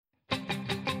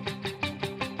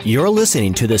You're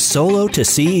listening to the Solo to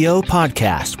CEO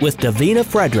podcast with Davina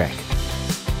Frederick.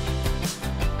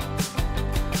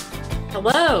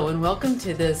 Hello, and welcome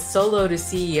to the Solo to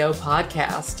CEO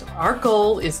podcast. Our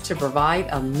goal is to provide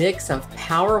a mix of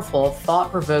powerful,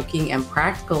 thought-provoking, and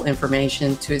practical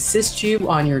information to assist you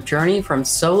on your journey from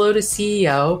solo to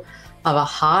CEO of a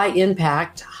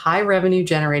high-impact, high-revenue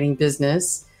generating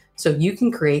business so you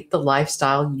can create the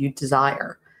lifestyle you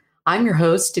desire. I'm your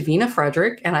host, Davina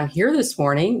Frederick, and I'm here this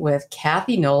morning with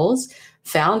Kathy Knowles,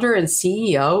 founder and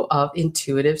CEO of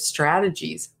Intuitive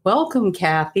Strategies. Welcome,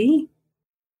 Kathy.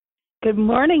 Good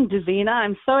morning, Davina.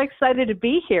 I'm so excited to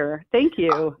be here. Thank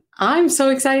you. I'm so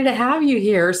excited to have you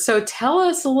here. So tell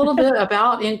us a little bit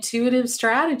about Intuitive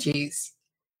Strategies.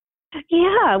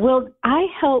 Yeah, well, I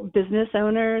help business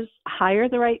owners hire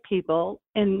the right people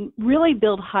and really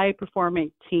build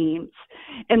high-performing teams.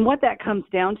 And what that comes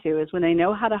down to is when they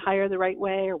know how to hire the right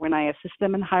way, or when I assist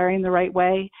them in hiring the right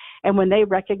way, and when they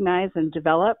recognize and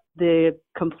develop the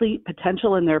complete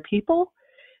potential in their people,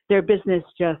 their business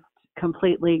just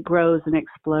completely grows and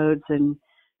explodes, and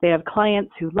they have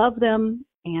clients who love them.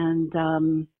 And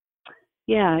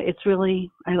it's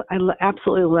really, I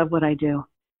absolutely love what I do.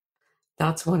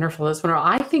 That's wonderful. That's wonderful.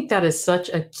 I think that is such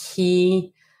a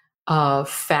key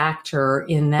factor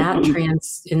in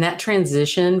that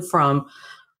transition from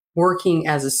working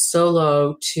as a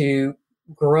solo to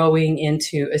growing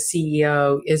into a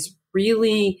CEO is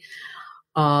really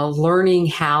learning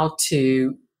how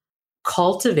to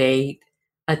cultivate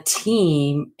a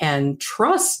team and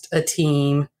trust a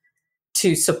team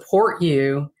to support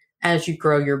you as you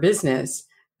grow your business.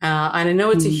 And I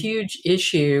know it's a huge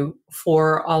issue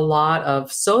for a lot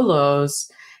of solos.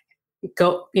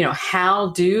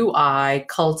 How do I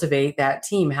cultivate that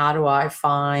team? How do I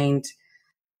find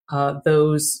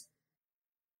those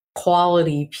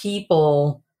quality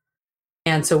people?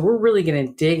 And so we're really going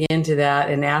to dig into that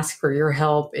and ask for your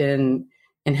help in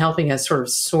helping us sort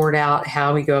of sort out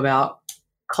how we go about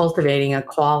cultivating a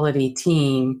quality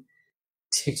team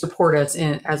to support us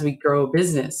as we grow a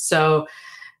business. So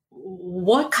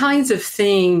what kinds of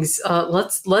things,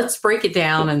 let's break it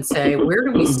down and say, where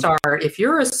do we start? If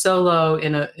you're a solo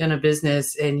in a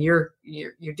business and you're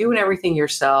doing everything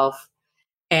yourself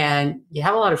and you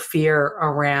have a lot of fear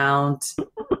around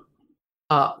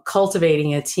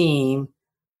cultivating a team,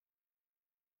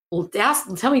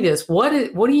 tell me this, what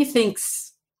do you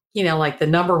think's, like the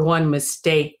number one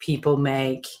mistake people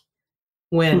make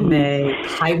when they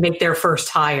make their first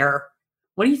hire?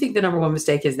 What do you think the number one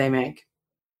mistake is they make?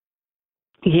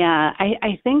 Yeah,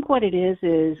 I think what it is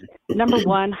number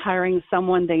one, hiring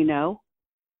someone they know.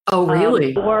 Oh,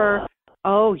 really? Or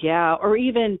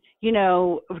even,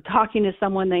 talking to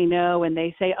someone they know and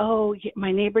they say, oh,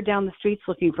 my neighbor down the street's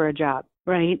looking for a job,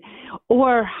 right?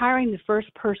 Or hiring the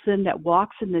first person that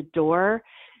walks in the door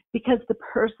because the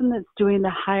person that's doing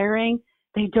the hiring,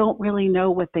 they don't really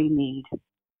know what they need.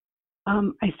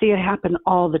 I see it happen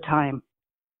all the time.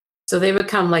 So they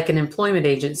become like an employment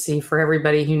agency for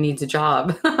everybody who needs a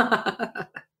job.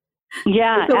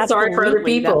 Yeah, I feel sorry for other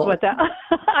people.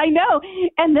 I know.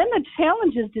 And then the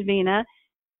challenge is, Davina,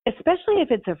 especially if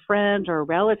it's a friend or a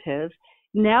relative,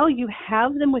 now you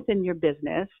have them within your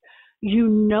business. You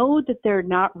know that they're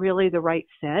not really the right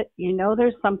fit. You know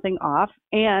there's something off,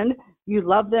 and you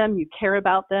love them, you care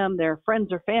about them, they're friends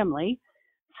or family.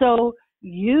 So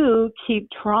you keep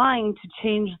trying to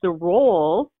change the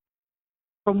role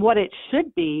from what it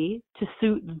should be to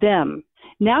suit them.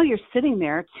 Now you're sitting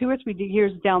there 2 or 3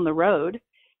 years down the road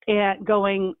and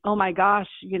going, oh my gosh,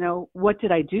 what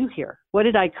did I do here? What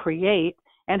did I create?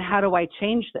 And how do I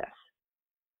change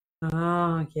this?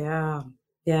 Oh, yeah.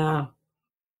 Yeah.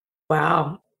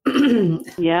 Wow.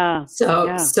 Yeah.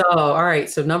 So, all right.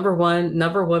 So number one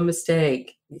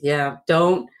mistake. Yeah.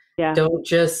 Don't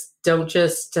just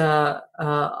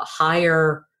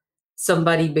hire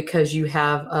somebody because you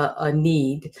have a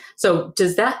need. So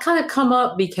does that kind of come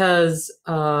up because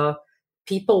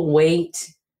people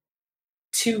wait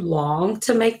too long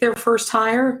to make their first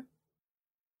hire?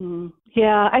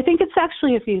 Yeah, I think it's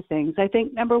actually a few things. I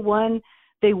think number one,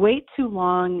 they wait too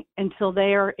long until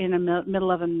they are in the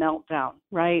middle of a meltdown,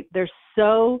 right? They're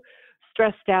so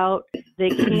stressed out, they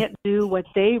can't do what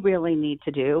they really need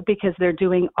to do because they're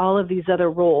doing all of these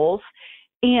other roles.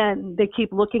 And they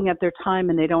keep looking at their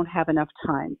time and they don't have enough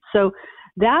time. So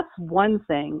that's one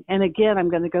thing. And again,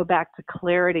 I'm going to go back to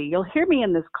clarity. You'll hear me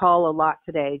in this call a lot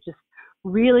today. Just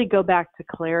really go back to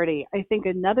clarity. I think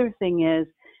another thing is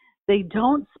they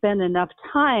don't spend enough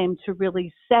time to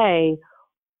really say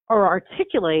or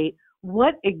articulate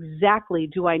what exactly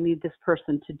do I need this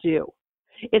person to do.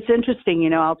 It's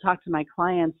interesting, I'll talk to my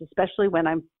clients, especially when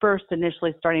I'm first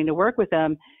initially starting to work with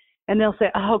them, and they'll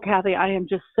say, oh, Kathy, I am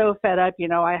just so fed up.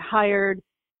 I hired,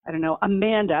 I don't know,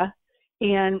 Amanda,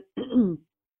 and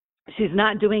she's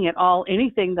not doing at all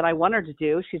anything that I want her to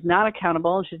do. She's not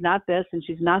accountable, and she's not this, and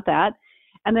she's not that.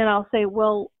 And then I'll say,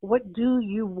 well, what do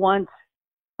you want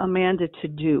Amanda to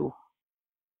do?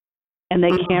 And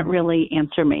they can't really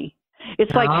answer me.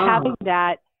 It's like having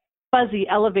that fuzzy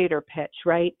elevator pitch,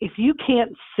 right? If you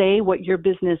can't say what your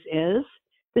business is,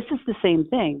 this is the same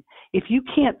thing. If you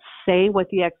can't say what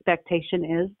the expectation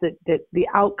is, that the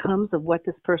outcomes of what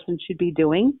this person should be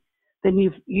doing, then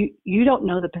you don't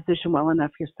know the position well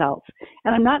enough yourself.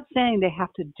 And I'm not saying they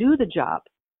have to do the job,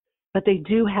 but they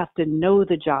do have to know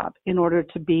the job in order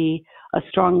to be a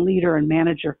strong leader and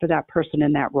manager for that person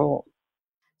in that role.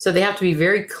 So they have to be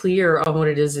very clear on what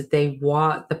it is that they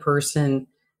want the person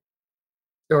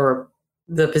or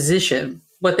the position,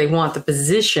 what they want the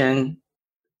position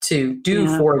to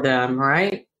do for them,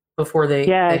 right? Before they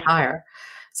hire.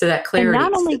 So that clarity. And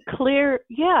not only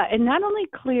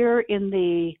clear in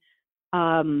the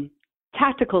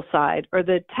tactical side or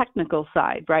the technical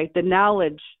side, right? The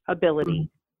knowledge ability,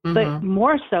 but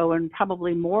more so, and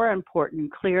probably more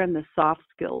important, clear in the soft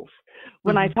skills.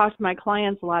 When I talk to my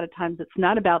clients, a lot of times it's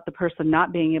not about the person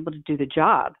not being able to do the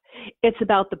job. It's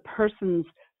about the person's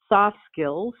soft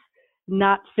skills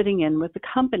not fitting in with the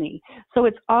company. So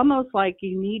it's almost like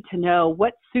you need to know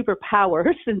what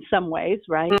superpowers in some ways,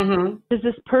 right? Does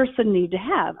this person need to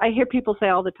have? I hear people say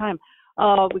all the time,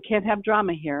 oh, we can't have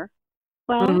drama here.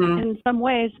 Well, in some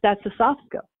ways, that's a soft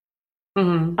skill.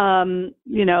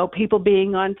 People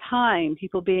being on time,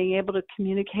 people being able to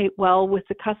communicate well with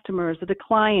the customers or the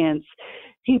clients,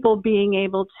 people being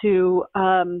able to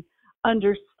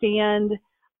understand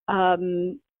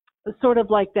sort of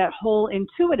like that whole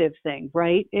intuitive thing,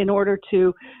 right? In order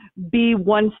to be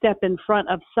one step in front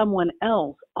of someone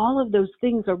else. All of those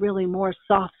things are really more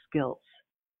soft skills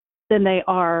than they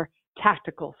are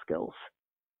tactical skills.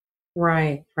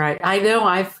 Right. I know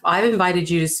I've invited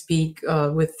you to speak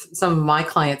with some of my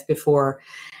clients before,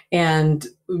 and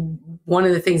one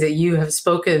of the things that you have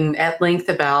spoken at length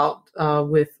about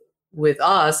with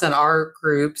us and our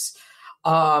groups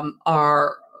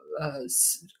are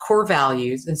core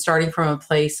values, and starting from a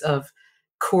place of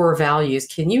core values.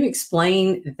 Can you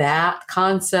explain that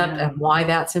concept and why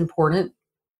that's important?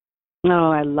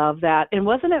 Oh, I love that. And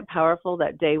wasn't it powerful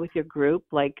that day with your group?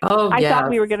 I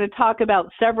thought we were going to talk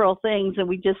about several things, and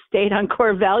we just stayed on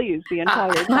core values the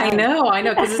entire time. I know,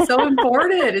 because it's so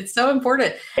important. It's so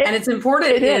important. And it's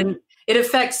important it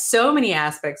affects so many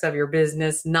aspects of your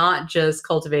business, not just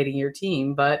cultivating your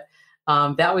team, but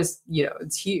that was,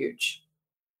 it's huge.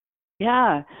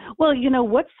 Yeah. Well,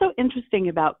 what's so interesting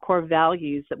about core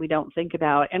values that we don't think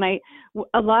about, and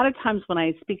a lot of times when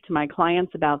I speak to my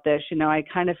clients about this, I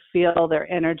kind of feel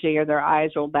their energy or their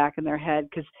eyes roll back in their head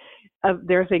because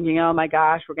they're thinking, oh my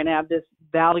gosh, we're going to have this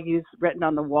values written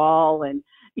on the wall and,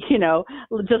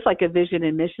 just like a vision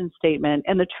and mission statement.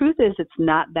 And the truth is it's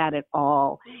not that at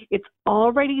all. It's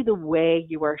already the way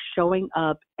you are showing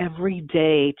up every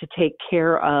day to take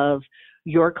care of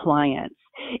your clients.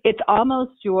 It's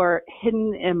almost your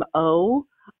hidden MO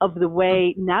of the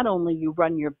way not only you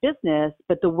run your business,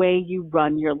 but the way you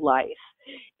run your life.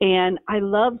 And I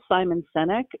love Simon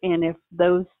Sinek. And if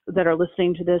those that are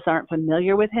listening to this aren't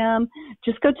familiar with him,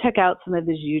 just go check out some of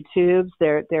his YouTubes.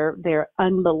 They're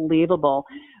unbelievable.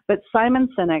 But Simon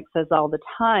Sinek says all the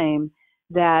time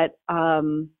that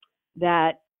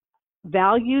that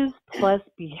values plus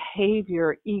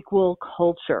behavior equal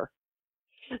culture.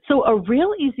 So a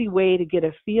real easy way to get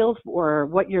a feel for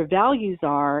what your values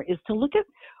are is to look at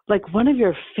one of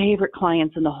your favorite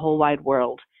clients in the whole wide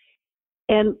world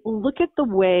and look at the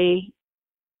way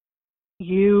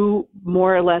you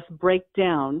more or less break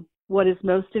down what is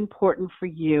most important for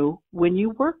you when you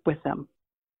work with them.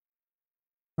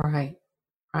 Right.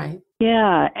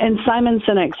 Yeah. And Simon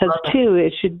Sinek says too,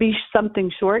 it should be something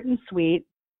short and sweet,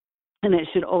 and it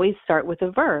should always start with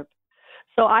a verb.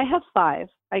 So I have 5.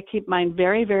 I keep mine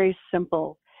very, very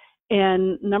simple.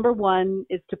 And number 1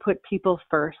 is to put people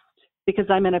first because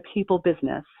I'm in a people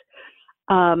business.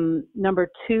 Number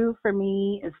 2 for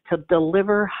me is to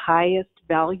deliver highest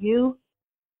value.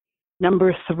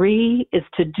 Number 3 is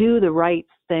to do the right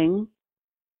thing.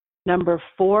 Number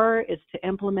 4 is to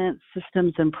implement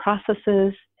systems and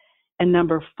processes. And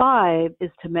number 5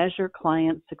 is to measure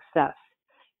client success.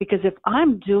 Because if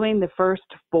I'm doing the first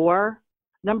 4,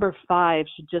 number 5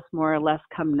 should just more or less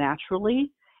come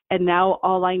naturally. And now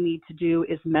all I need to do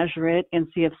is measure it and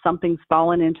see if something's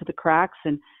fallen into the cracks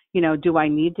and Do I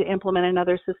need to implement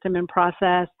another system and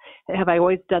process? Have I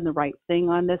always done the right thing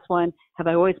on this one? Have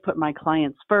I always put my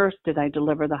clients first? Did I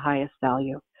deliver the highest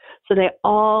value? So they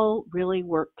all really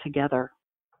work together.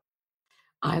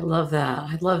 I love that.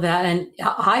 I love that. And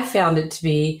I found it to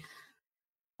be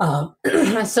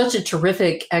such a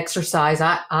terrific exercise.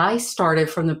 I started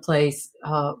from the place,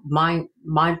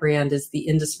 my brand is the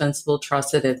indispensable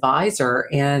trusted advisor,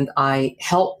 and I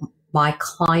help my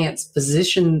clients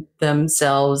position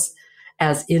themselves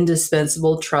as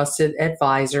indispensable trusted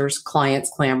advisors clients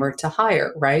clamor to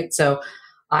hire, right? So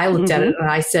I looked at it and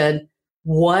I said,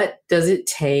 what does it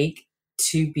take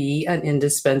to be an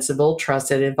indispensable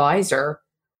trusted advisor?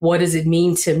 What does it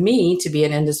mean to me to be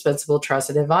an indispensable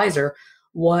trusted advisor?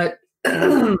 What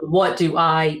what do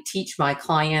I teach my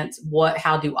clients?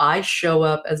 How do I show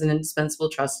up as an indispensable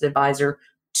trusted advisor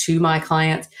to my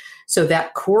clients? So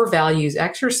that core values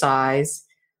exercise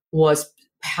was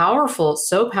powerful,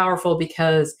 so powerful,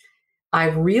 because I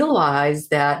realized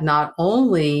that not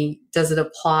only does it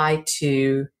apply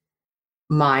to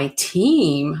my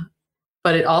team,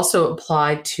 but it also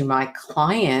applied to my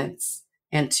clients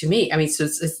and to me. I mean, so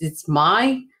it's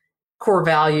my core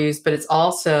values, but it's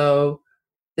also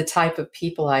the type of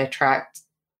people I attract,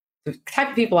 the type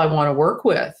of people I want to work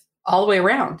with all the way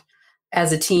around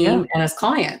as a team and as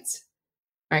clients,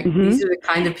 right? These are the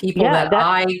kind of people that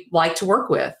I like to work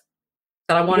with,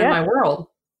 that I want in my world,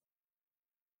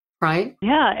 right?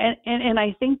 Yeah, and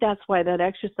I think that's why that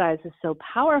exercise is so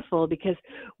powerful, because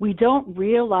we don't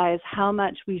realize how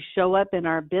much we show up in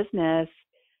our business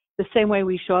the same way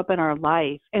we show up in our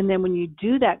life. And then when you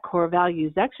do that core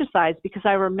values exercise, because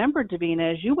I remember,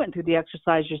 Davina, as you went through the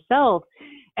exercise yourself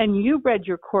and you read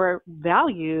your core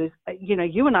values,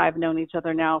 you and I have known each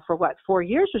other now for 4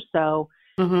 years or so.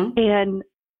 And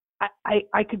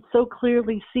I could so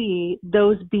clearly see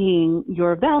those being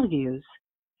your values.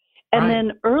 And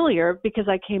then earlier, because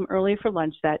I came early for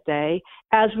lunch that day,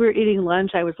 as we were eating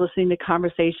lunch, I was listening to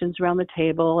conversations around the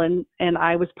table, and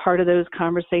I was part of those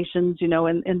conversations,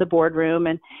 in the boardroom.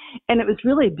 And it was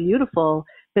really beautiful.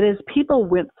 But as people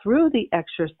went through the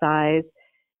exercise,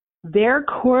 their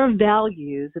core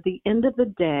values at the end of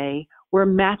the day were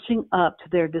matching up to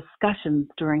their discussions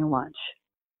during lunch.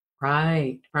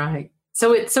 Right.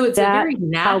 So it's a very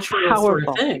natural sort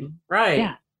of thing,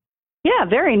 right? Yeah,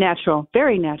 very natural,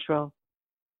 very natural.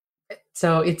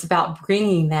 So it's about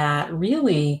bringing that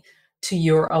really to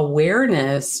your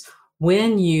awareness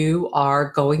when you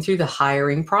are going through the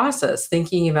hiring process,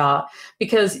 thinking about,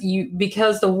 because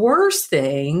the worst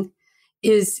thing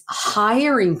is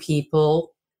hiring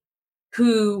people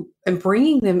and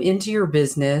bringing them into your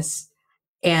business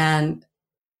and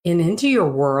into your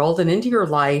world and into your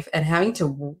life, and having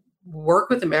to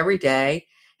work with them every day,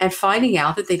 and finding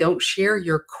out that they don't share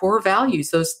your core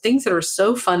values, those things that are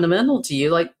so fundamental to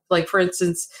you. Like for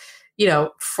instance,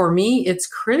 for me, it's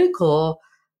critical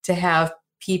to have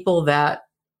people that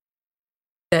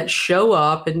show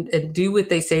up and do what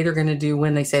they say they're going to do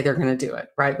when they say they're going to do it,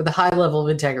 right? With a high level of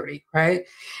integrity, right?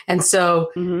 And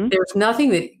so there's nothing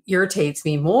that irritates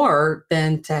me more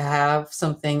than to have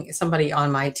somebody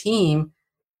on my team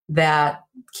that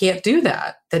can't do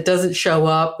that doesn't show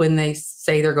up when they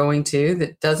say they're going to,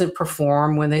 that doesn't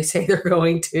perform when they say they're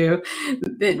going to,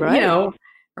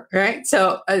 right?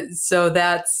 So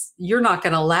that's, you're not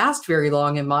going to last very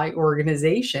long in my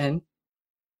organization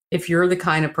if you're the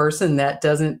kind of person that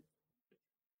doesn't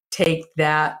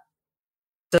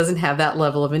have that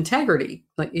level of integrity.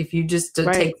 Like if you just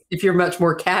if you're much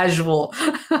more casual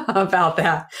about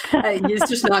that, it's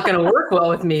just not going to work well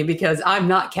with me, because I'm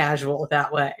not casual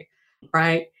that way.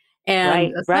 Right.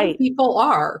 And some people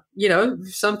are,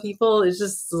 some people it's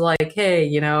just like, hey,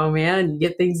 man, you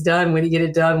get things done when you get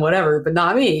it done, whatever, but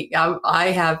not me. I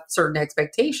have certain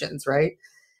expectations. Right.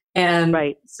 And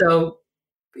so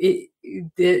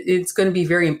it's going to be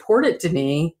very important to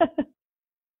me,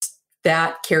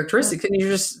 that characteristic. And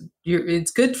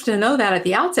it's good to know that at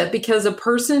the outset, because a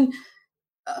person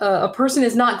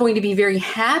is not going to be very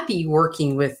happy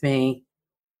working with me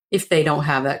if they don't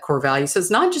have that core value. So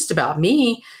it's not just about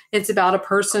me, it's about a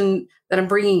person that I'm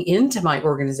bringing into my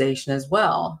organization as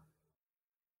well.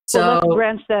 So let's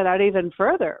branch that out even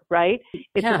further, right?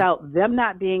 It's about them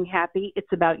not being happy. It's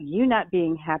about you not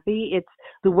being happy. It's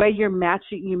the way you match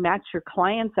your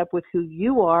clients up with who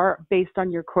you are based on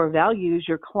your core values.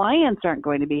 Your clients aren't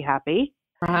going to be happy.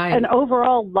 Right. And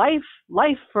overall life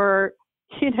for,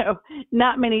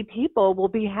 not many people will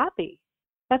be happy.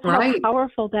 That's how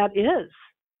powerful that is.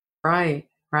 Right.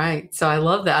 So I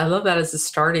love that. I love that as a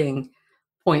starting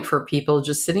point for people,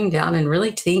 just sitting down and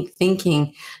really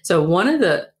thinking. So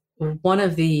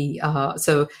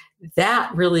so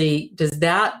that really, does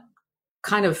that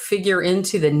kind of figure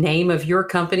into the name of your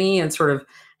company and sort of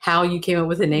how you came up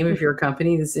with the name of your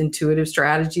company, this Intuitive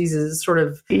Strategies? Is it sort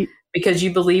of because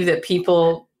you believe that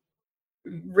people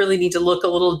really need to look a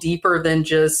little deeper than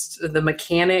just the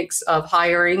mechanics of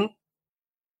hiring?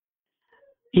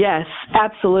 Yes,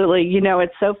 absolutely.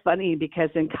 It's so funny because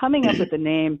in coming up with the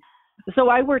name, so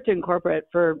I worked in corporate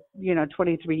for,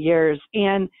 23 years,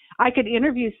 and I could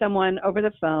interview someone over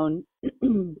the phone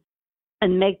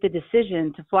and make the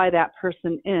decision to fly that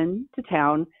person in to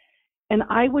town. And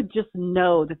I would just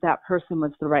know that that person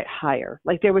was the right hire.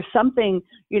 Like there was something,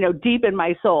 deep in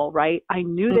my soul, right? I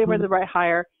knew they were the right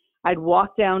hire. I'd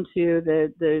walk down to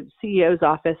the CEO's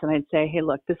office and I'd say, hey,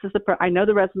 look, this is I know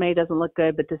the resume doesn't look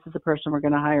good, but this is the person we're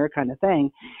going to hire, kind of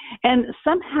thing. And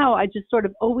somehow I just sort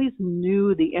of always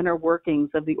knew the inner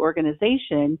workings of the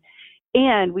organization.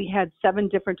 And we had 7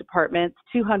 different departments,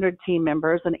 200 team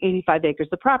members, and 85 acres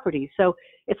of property. So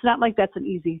it's not like that's an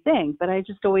easy thing, but I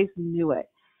just always knew it.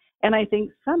 And I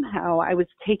think somehow I was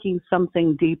taking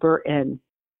something deeper in.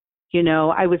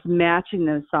 I was matching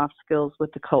those soft skills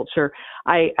with the culture.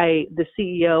 The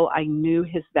CEO, I knew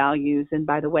his values. And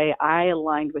by the way, I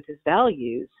aligned with his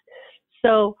values.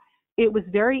 So it was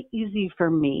very easy for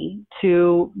me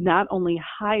to not only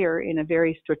hire in a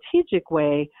very strategic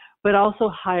way, but also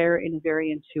hire in a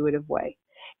very intuitive way.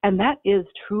 And that is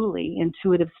truly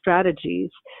Intuitive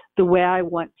Strategies, the way I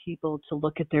want people to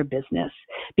look at their business,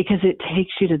 because it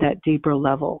takes you to that deeper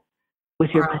level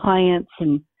with your clients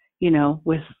and,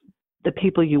 with the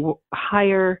people you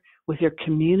hire, with your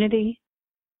community.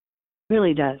 It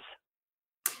really does.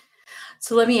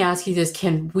 So let me ask you this.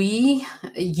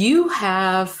 You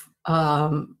have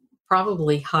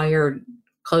probably hired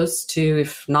close to,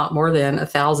 if not more than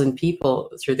 1,000 people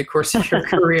through the course of your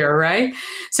career, right?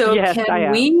 So yes,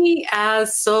 can we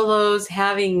as solos,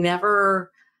 having never,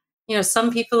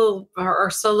 some people are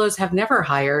solos, have never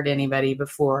hired anybody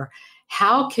before.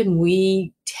 How can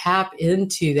we tap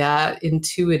into that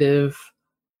intuitive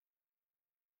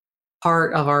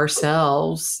part of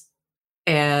ourselves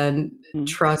and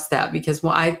trust that? Because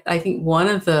I think one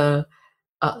of the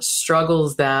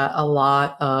struggles that a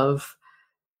lot of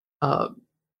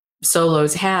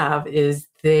solos have is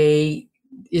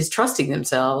trusting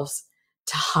themselves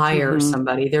to hire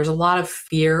somebody. There's a lot of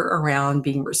fear around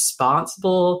being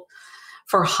responsible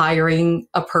for hiring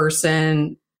a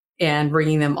person and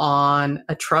bringing them on,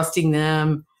 trusting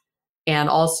them, and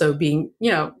also being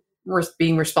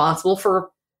responsible for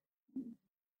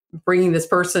bringing this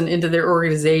person into their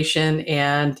organization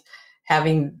and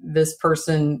having this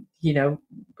person,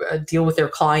 deal with their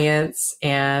clients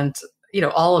and,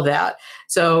 all of that.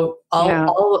 So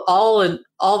all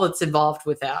that's involved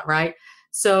with that. Right.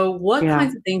 So what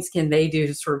kinds of things can they do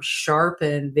to sort of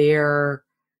sharpen their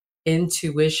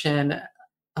intuition?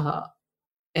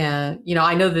 And,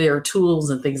 I know there are tools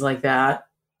and things like that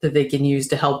they can use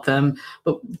to help them,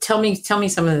 but tell me some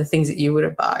of the things that you would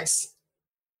advise.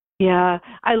 Yeah,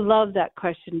 I love that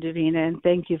question, Davina, and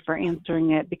thank you for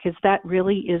answering it, because that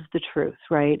really is the truth,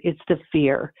 right? It's the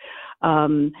fear.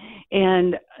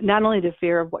 And not only the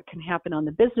fear of what can happen on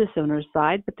the business owner's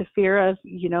side, but the fear of,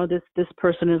 this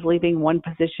person is leaving one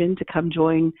position to come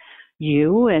join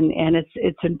you, and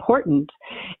it's important.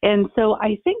 And so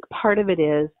I think part of it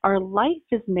is our life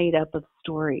is made up of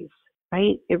stories,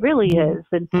 right? It really is.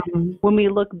 And when we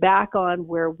look back on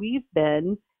where we've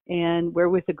been, and we're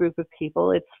with a group of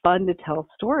people, it's fun to tell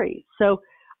stories. So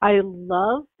I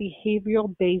love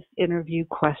behavioral-based interview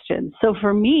questions. So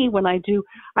for me, when I do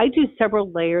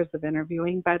several layers of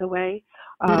interviewing, by the way.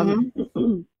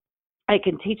 I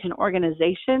can teach an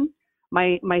organization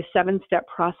my 7-step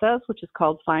process, which is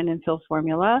called Find and Fill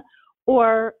Formula,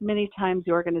 or many times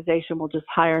the organization will just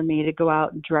hire me to go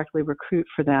out and directly recruit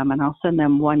for them, and I'll send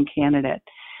them one candidate.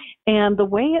 And the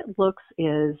way it looks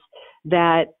is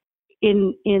that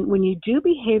when you do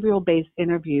behavioral-based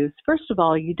interviews, first of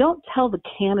all, you don't tell the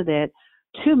candidate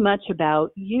too much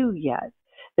about you yet.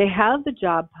 They have the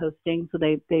job posting, so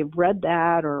they've read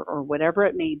that or whatever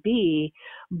it may be,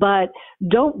 but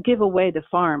don't give away the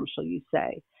farm, shall you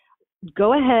say.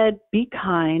 Go ahead, be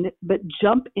kind, but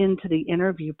jump into the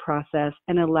interview process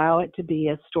and allow it to be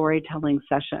a storytelling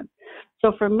session.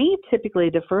 So for me,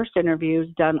 typically the first interview is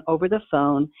done over the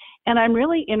phone, and I'm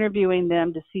really interviewing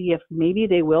them to see if maybe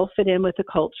they will fit in with the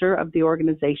culture of the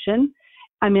organization.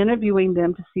 I'm interviewing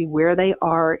them to see where they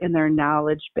are in their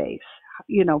knowledge base.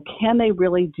 Can they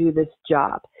really do this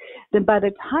job? Then by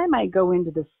the time I go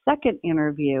into the second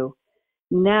interview,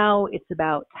 now it's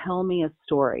about tell me a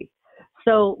story.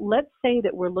 So let's say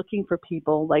that we're looking for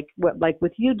people like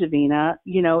with you, Davina,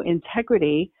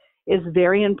 integrity is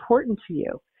very important to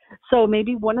you. So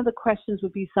maybe one of the questions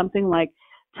would be something like,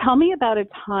 tell me about a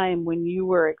time when you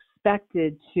were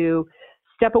expected to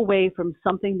step away from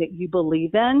something that you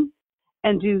believe in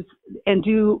and do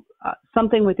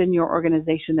something within your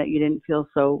organization that you didn't feel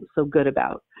so good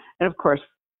about. And of course,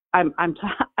 I'm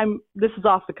this is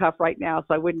off the cuff right now,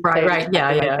 so I wouldn't say Right. Yeah.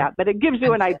 exactly like Yeah. that, but it gives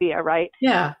you an idea, right?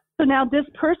 Yeah. So now this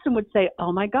person would say,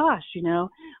 oh my gosh,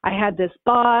 I had this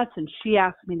boss and she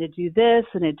asked me to do this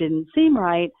and it didn't seem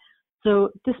right. So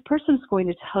this person's going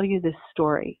to tell you this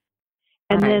story.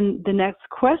 And Right. then the next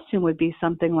question would be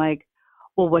something like,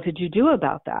 well, what did you do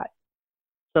about that?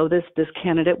 So this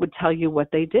candidate would tell you what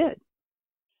they did.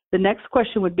 The next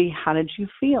question would be, how did you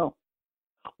feel?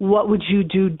 What would you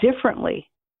do differently?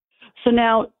 So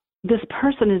now this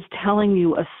person is telling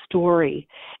you a story,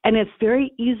 and it's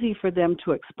very easy for them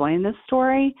to explain this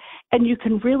story, and you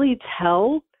can really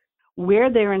tell where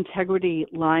their integrity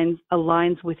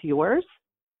aligns with yours,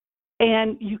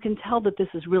 and you can tell that this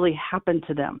has really happened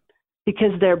to them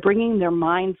because they're bringing their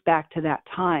minds back to that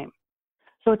time.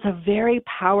 So it's a very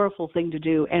powerful thing to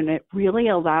do, and it really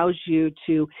allows you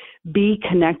to be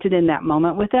connected in that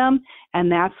moment with them,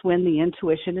 and that's when the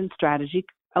intuition and strategy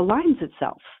aligns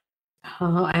itself.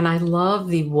 Oh, and I love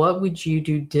the what would you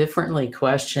do differently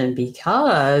question,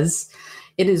 because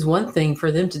it is one thing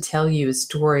for them to tell you a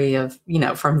story of,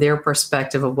 from their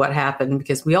perspective of what happened,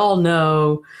 because we all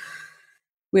know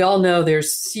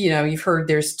there's, you've heard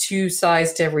there's two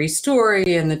sides to every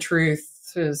story and the truth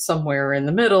is somewhere in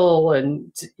the middle.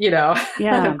 And, Yeah,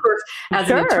 and of course, as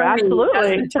an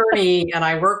attorney, and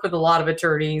I work with a lot of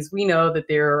attorneys, we know that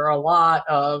there's a lot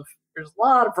of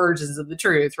versions of the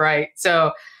truth, right?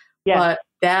 So, yes.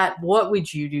 But what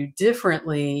would you do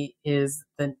differently is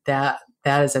that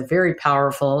is a very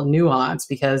powerful nuance,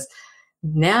 because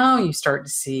now you start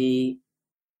to see,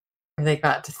 they've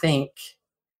got to think,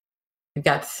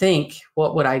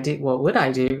 what would I do? What would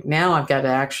I do? Now I've got to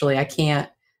I can't,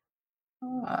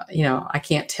 I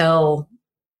can't tell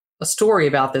a story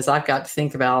about this. I've got to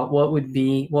think about what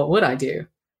would I do?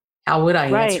 How would I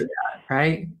answer that?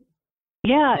 Right?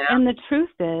 Yeah. And the truth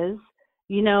is,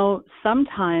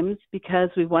 sometimes because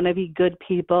we want to be good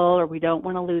people or we don't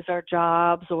want to lose our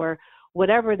jobs or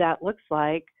whatever that looks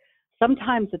like,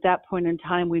 sometimes at that point in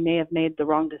time, we may have made the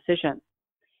wrong decision.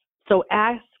 So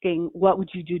asking, what would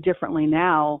you do differently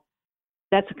now?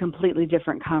 That's a completely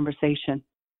different conversation.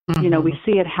 Mm-hmm. We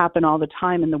see it happen all the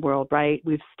time in the world, right?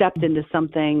 We've stepped into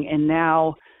something and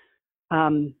now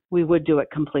we would do it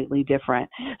completely different.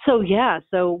 So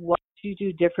what would you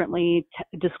do differently?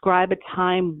 Describe a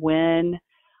time when,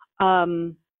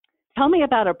 tell me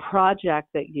about a project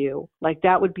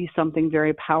that would be something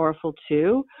very powerful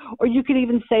too. Or you could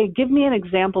even say, give me an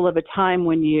example of a time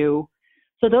when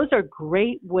so those are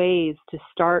great ways to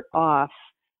start off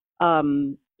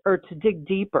or to dig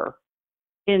deeper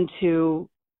into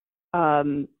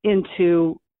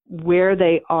where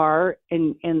they are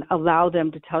and allow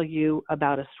them to tell you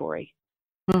about a story.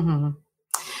 Mm-hmm.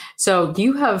 So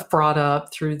you have brought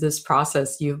up through this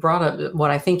process, you've brought up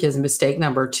what I think is mistake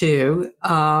number 2,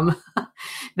 that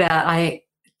I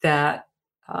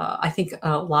think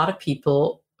a lot of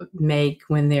people make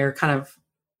when they're kind of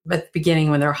at the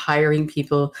beginning, when they're hiring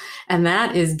people, and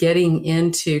that is getting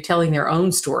into telling their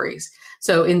own stories.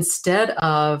 So instead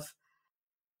of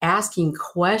asking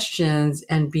questions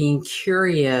and being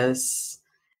curious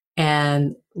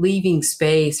and leaving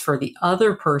space for the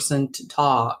other person to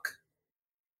talk,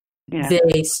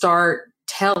 they start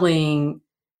telling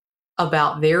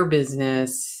about their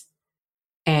business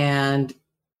and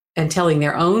telling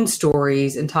their own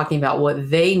stories and talking about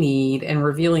what they need and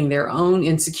revealing their own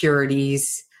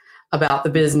insecurities about the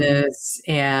business.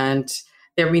 And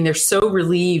they're so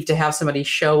relieved to have somebody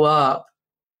show up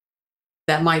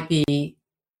that might be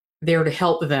there to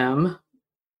help them,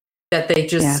 that they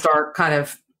just start kind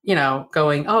of,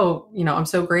 going, oh, I'm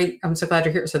so great. I'm so glad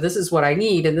you're here. So this is what I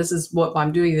need. And this is what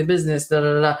I'm doing in the business,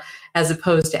 as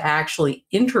opposed to actually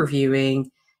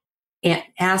interviewing and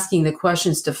asking the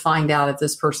questions to find out if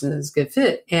this person is a good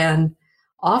fit. And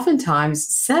oftentimes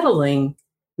settling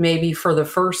maybe for the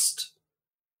first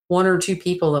 1 or 2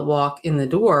 people that walk in the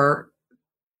door,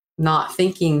 not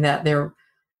thinking that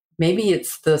maybe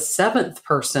it's the 7th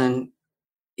person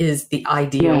is the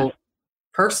ideal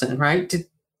person, right?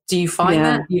 Do you find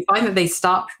that? Do you find that they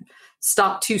stop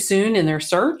too soon in their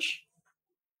search?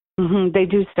 Mm-hmm. They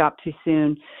do stop too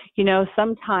soon.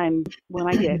 Sometimes when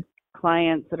I get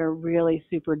clients that are really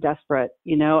super desperate,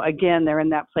 again, they're in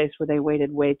that place where they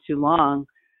waited way too long.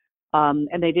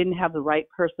 and they didn't have the right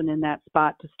person in that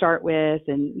spot to start with.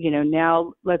 And,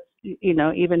 now let's,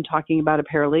 even talking about a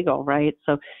paralegal, right?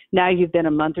 So now you've been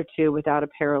a month or two without a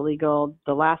paralegal.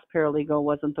 The last paralegal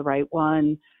wasn't the right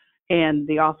one. And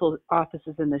the office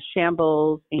is in the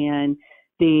shambles, and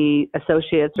the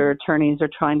associates or attorneys are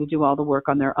trying to do all the work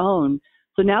on their own.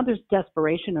 So now there's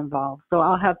desperation involved. So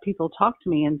I'll have people talk to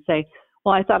me and say,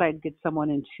 well, I thought I'd get someone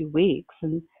in 2 weeks.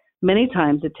 And many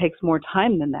times it takes more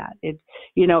time than that. It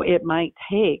might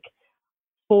take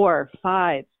 4,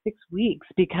 5, 6 weeks,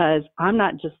 because I'm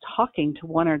not just talking to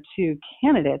 1 or 2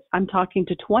 candidates. I'm talking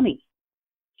to 20.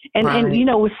 And, Right.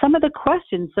 and with some of the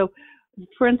questions, so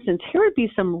for instance, here would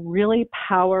be some really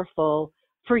powerful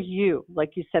for you.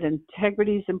 Like you said,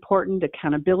 integrity is important,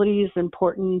 accountability is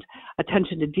important,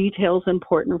 attention to detail is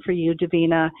important for you,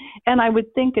 Davina. And I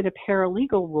would think in a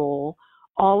paralegal role,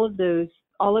 all of those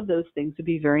things would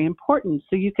be very important.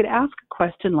 So you could ask a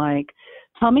question like,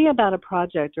 tell me about a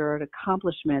project or an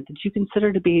accomplishment that you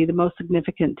consider to be the most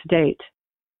significant to date.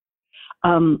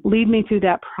 Lead me through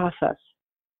that process.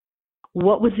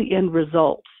 What was the end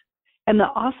result? And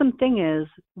the awesome thing is,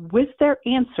 with their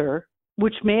answer,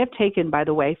 which may have taken, by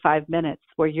the way, 5 minutes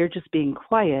where you're just being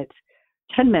quiet,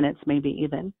 10 minutes maybe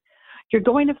even, you're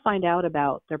going to find out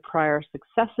about their prior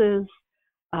successes,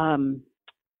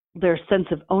 their sense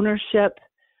of ownership,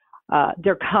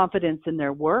 their confidence in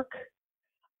their work.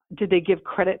 Did they give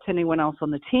credit to anyone else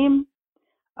on the team?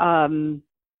 How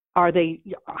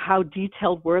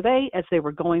detailed were they as they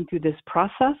were going through this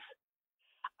process?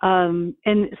 And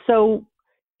so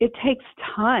it takes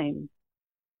time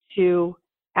to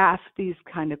ask these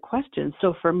kind of questions.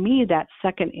 So for me, that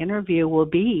second interview will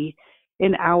be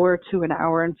an hour to an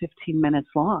hour and 15 minutes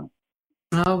long.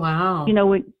 Oh, wow.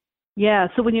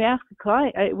 So when you ask a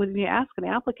client, when you ask an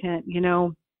applicant,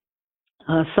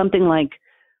 something like,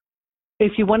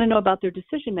 if you want to know about their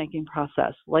decision-making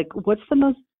process, like, what's the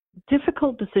most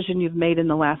difficult decision you've made in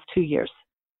the last 2 years?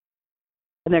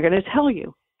 And they're going to tell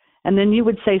you. And then you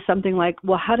would say something like,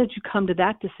 well, how did you come to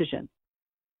that decision?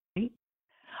 Right?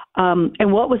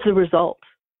 And what was the result?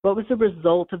 What was the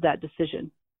result of that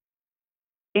decision?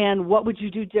 And what would you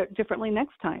do differently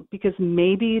next time? Because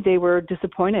maybe they were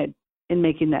disappointed in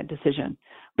making that decision.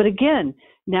 But again,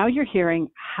 now you're hearing,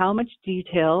 how much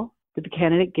detail did the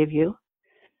candidate give you?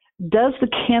 Does the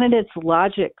candidate's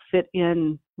logic fit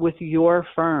in with your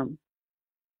firm?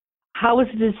 How was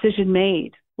the decision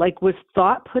made? Like, was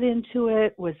thought put into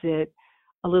it? Was it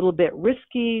a little bit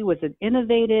risky? Was it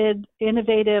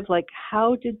innovative? Like,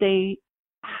 how did they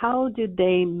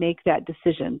make that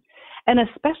decision? And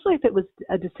especially if it was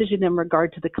a decision in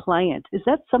regard to the client, is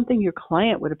that something your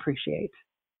client would appreciate?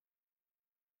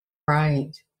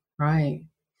 Right.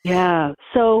 Yeah.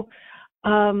 So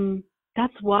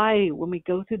that's why when we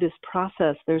go through this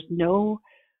process, there's no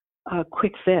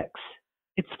quick fix.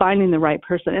 It's finding the right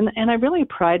person. And I really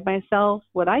pride myself.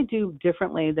 What I do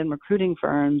differently than recruiting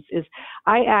firms is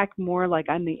I act more like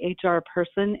I'm the HR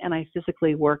person, and I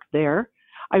physically work there.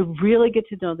 I really get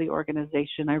to know the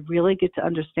organization. I really get to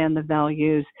understand the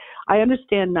values. I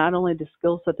understand not only the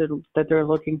skills that they're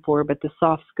looking for, but the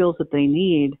soft skills that they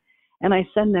need. And I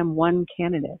send them one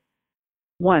candidate.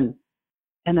 One.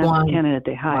 And that's the candidate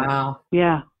they hire. Wow.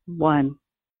 Yeah, one.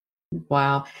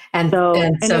 Wow. And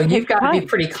so you've got to be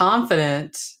pretty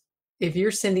confident. If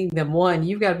you're sending them one,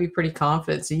 you've got to be pretty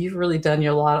confident. So you've really done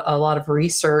a lot of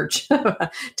research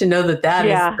to know that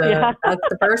that's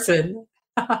the person.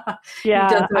 You've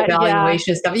done some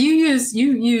evaluation stuff. You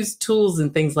use tools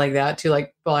and things like that too,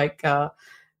 like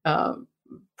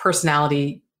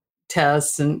personality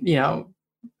tests and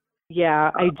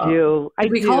Yeah, I do. Do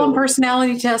we call them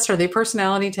personality tests? Are they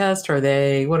personality tests? Or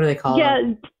what do they call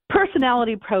them? Yeah,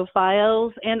 personality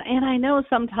profiles. And I know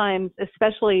sometimes,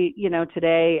 especially,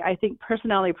 today, I think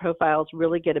personality profiles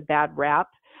really get a bad rap.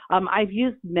 I've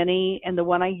used many, and the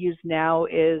one I use now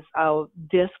is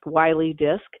Wiley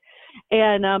Disc.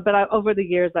 And but over the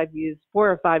years, I've used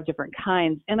 4 or 5 different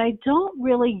kinds, and I don't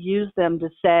really use them to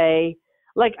say,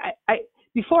 like,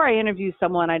 before I interview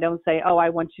someone, I don't say, oh, I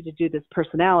want you to do this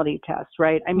personality test,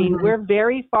 right? I mean, we're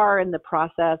very far in the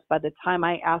process by the time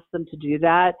I ask them to do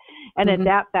that. And at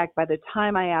that fact, by the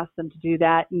time I ask them to do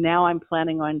that, now I'm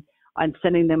planning on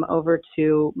sending them over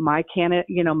to my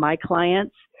my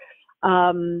clients.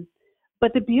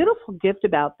 But the beautiful gift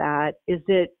about that is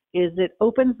it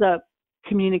opens up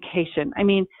communication. I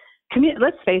mean,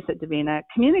 let's face it, Davina,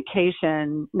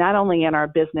 communication, not only in our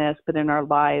business, but in our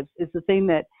lives, is the thing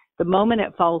that the moment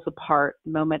it falls apart,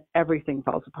 the moment everything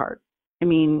falls apart. I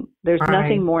mean, there's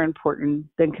nothing more important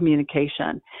than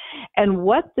communication. And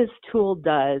what this tool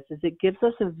does is it gives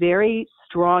us a very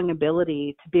strong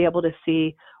ability to be able to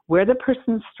see where the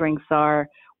person's strengths are,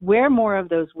 where more of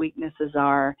those weaknesses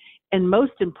are, and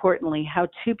most importantly, how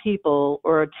two people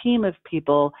or a team of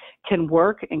people can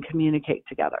work and communicate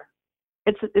together.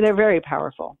 They're very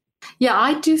powerful. Yeah,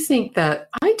 I do think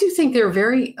they're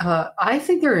very, I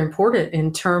think they're important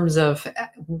in terms of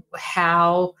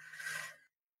how,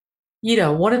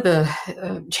 one of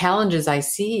the challenges I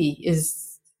see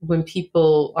is when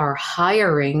people are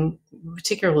hiring,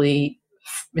 particularly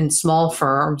in small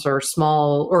firms or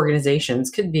small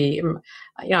organizations, could be,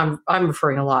 I'm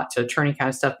referring a lot to attorney kind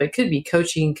of stuff, but it could be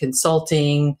coaching,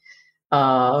 consulting,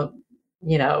 uh,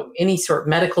 any sort of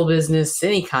medical business,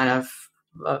 any kind of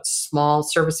small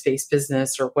service-based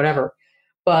business or whatever.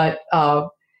 But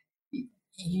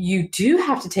you do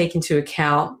have to take into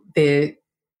account the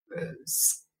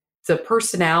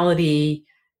personality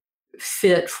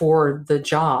fit for the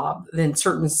job, then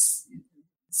certain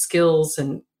skills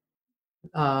and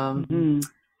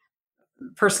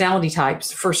personality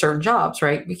types for certain jobs,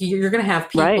 right? You're going to have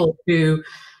people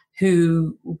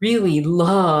who really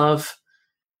love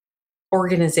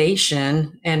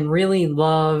organization and really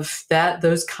love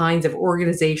those kinds of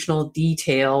organizational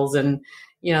details, and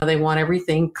they want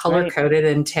everything color coded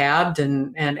and tabbed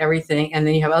and everything. And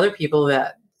then you have other people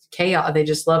that they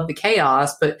just love the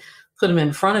chaos, but put them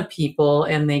in front of people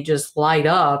and they just light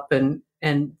up, and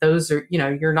those are,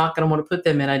 you're not going to want to put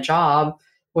them in a job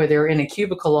where they're in a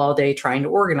cubicle all day trying to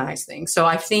organize things. So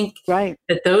I think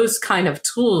that those kind of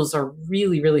tools are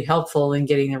really, really helpful in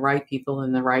getting the right people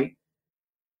in the right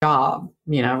job,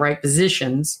 right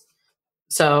positions.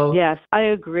 So yes, I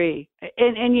agree.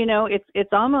 And it's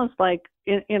almost like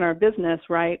in our business,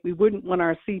 right? We wouldn't want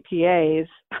our CPAs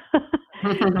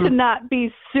to not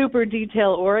be super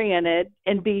detail oriented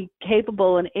and be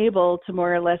capable and able to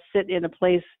more or less sit in a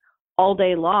place all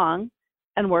day long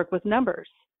and work with numbers.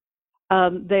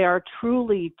 They are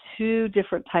truly two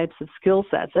different types of skill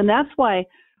sets. And that's why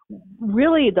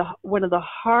really one of the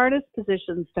hardest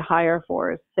positions to hire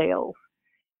for is sales,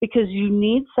 because you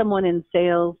need someone in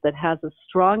sales that has a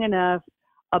strong enough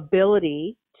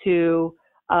ability to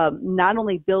not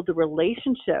only build the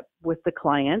relationship with the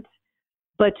client,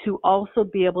 but to also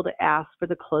be able to ask for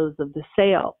the close of the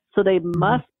sale. So they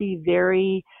must be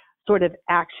very sort of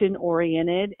action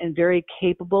oriented and very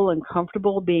capable and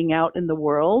comfortable being out in the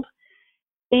world.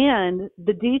 And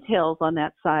the details on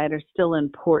that side are still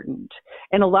important.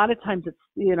 And a lot of times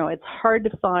it's hard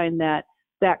to find that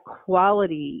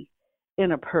quality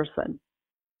in a person.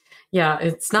 Yeah,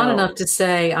 it's not enough to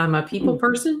say I'm a people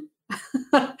person.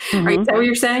 Is that what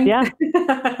you're saying? Yeah.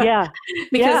 Yeah.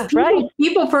 Because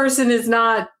people person is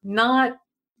not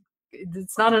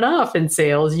it's not enough in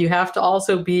sales. You have to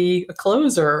also be a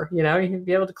closer, you can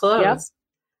be able to close. Yep.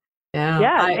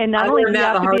 Yeah. And not I only learned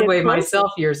that the hard way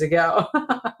myself years ago.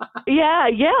 Yeah.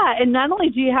 And not only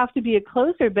do you have to be a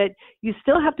closer, but you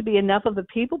still have to be enough of a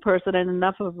people person and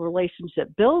enough of a relationship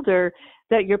builder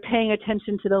that you're paying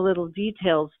attention to the little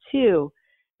details too,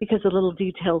 because the little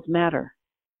details matter.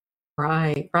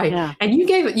 Right. Yeah. And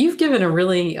you've given a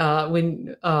really,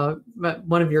 when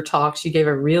one of your talks, you gave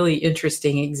a really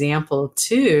interesting example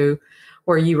too,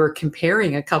 where you were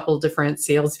comparing a couple different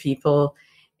salespeople,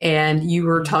 and you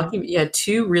were talking, you had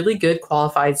two really good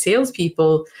qualified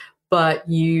salespeople, but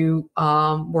you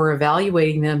were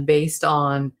evaluating them based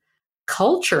on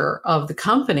culture of the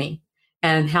company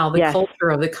and how the culture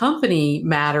of the company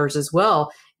matters as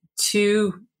well.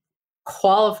 Two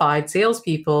qualified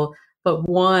salespeople, but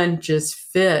one just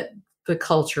fit the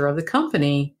culture of the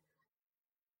company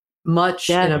in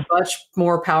a much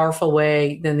more powerful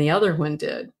way than the other one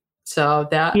did. So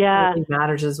that really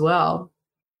matters as well.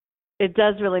 It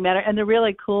does really matter. And the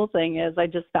really cool thing is, I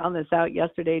just found this out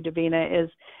yesterday, Davina,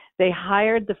 is they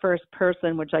hired the first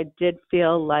person, which I did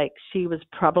feel like she was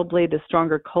probably the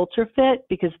stronger culture fit,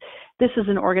 because this is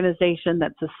an organization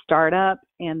that's a startup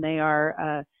and they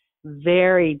are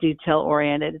very detail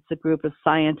oriented. It's a group of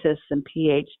scientists and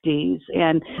PhDs.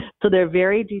 And so they're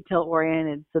very detail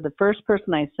oriented. So the first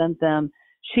person I sent them,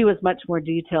 she was much more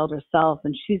detailed herself,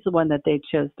 and she's the one that they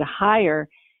chose to hire.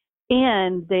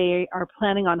 And they are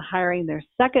planning on hiring their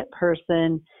second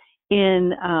person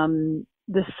in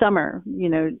the summer,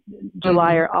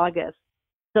 July or August.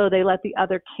 So they let the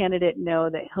other candidate know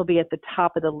that he'll be at the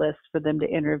top of the list for them to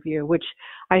interview, which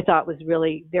I thought was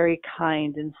really very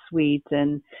kind and sweet.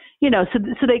 And,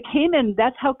 so they came in,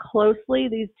 that's how closely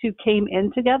these two came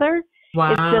in together.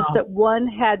 Wow. It's just that one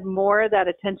had more of that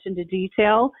attention to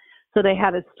detail. So they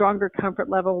had a stronger comfort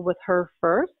level with her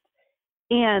first,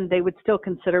 and they would still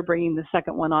consider bringing the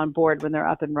second one on board when they're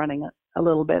up and running a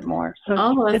little bit more.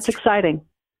 So it's exciting.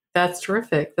 That's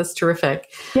terrific.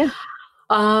 Yeah.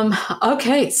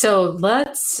 Okay, so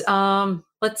let's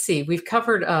see. We've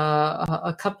covered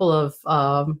a couple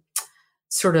of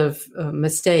sort of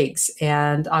mistakes,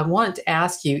 and I want to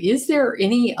ask you: is there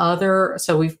any other?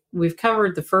 So we've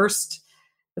covered the first.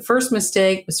 The first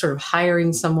mistake was sort of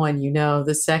hiring someone you know.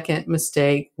 The second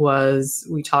mistake was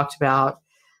we talked about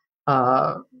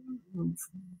uh,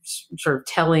 sort of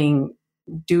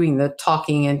doing the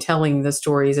talking and telling the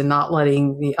stories, and not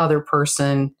letting the other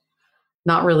person,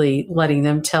 not really letting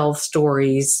them tell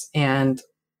stories, and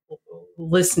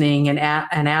listening and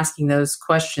asking those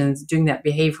questions, doing that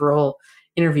behavioral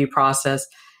interview process.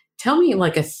 Tell me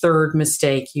like a third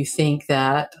mistake you think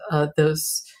that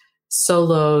those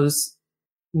solos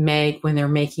make when they're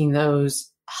making those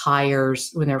hires,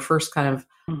 when they're first kind of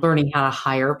learning how to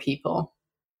hire people.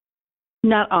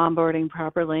 Not onboarding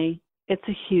properly. It's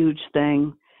a huge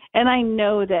thing. And I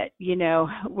know that,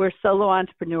 we're solo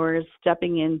entrepreneurs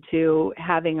stepping into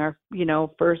having our,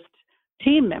 first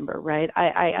team member, right?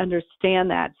 I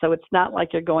understand that. So it's not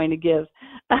like you're going to give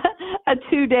a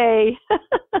 2-day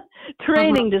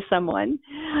training to someone,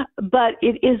 but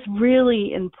it is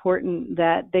really important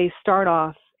that they start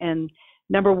off and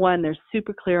number one, they're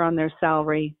super clear on their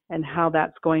salary and how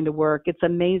that's going to work. It's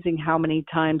amazing how many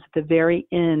times at the very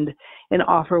end an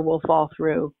offer will fall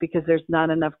through because there's not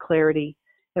enough clarity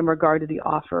in regard to the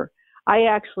offer. I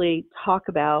actually talk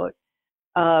about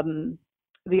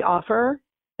the offer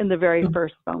in the very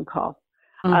first phone call.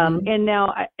 And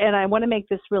I want to make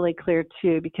this really clear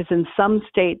too, because in some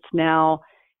states now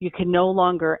you can no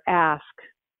longer ask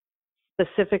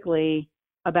specifically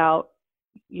about,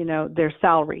 their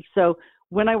salary. So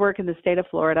when I work in the state of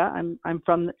Florida,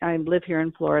 I live here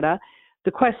in Florida.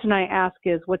 The question I ask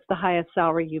is, what's the highest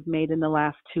salary you've made in the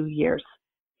last 2 years?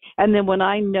 And then when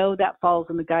I know that falls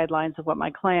in the guidelines of what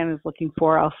my client is looking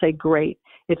for, I'll say, great.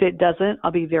 If it doesn't,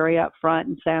 I'll be very upfront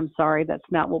and say, I'm sorry, that's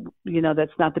not what,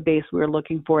 that's not the base we were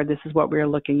looking for. This is what we were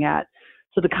looking at.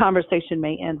 So the conversation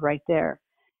may end right there.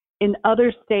 In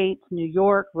other states, New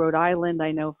York, Rhode Island,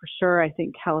 I know for sure, I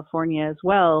think California as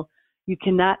well, you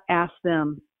cannot ask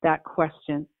them that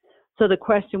question. So the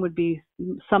question would be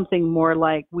something more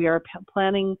like, we are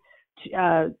planning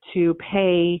to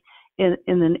pay in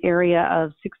an area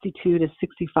of 62 to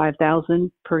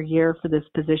 65,000 per year for this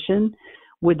position.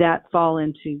 Would that fall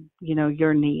into,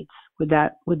 your needs? Would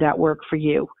that work for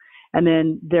you? And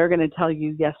then they're going to tell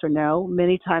you yes or no.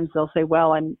 Many times they'll say,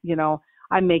 well, I'm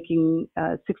making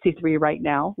 63 right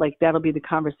now. Like that'll be the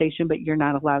conversation, but you're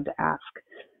not allowed to ask.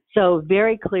 So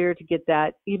very clear to get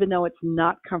that, even though it's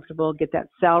not comfortable, get that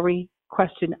salary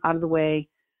question out of the way,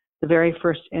 the very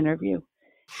first interview.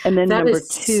 And then that number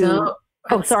two,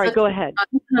 go ahead.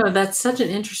 No, that's such an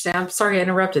interesting, I'm sorry I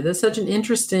interrupted. That's such an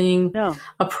interesting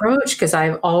approach, because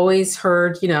I've always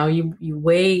heard, you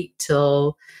wait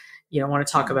till you don't want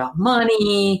to talk about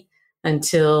money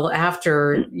until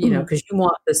after, because you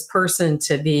want this person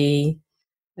to be,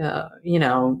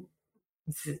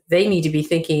 they need to be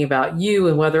thinking about you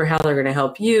and how they're going to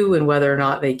help you, and whether or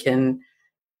not they can,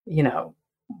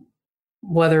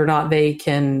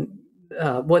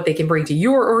 what they can bring to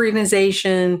your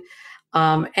organization.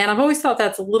 And I've always thought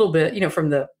that's a little bit, from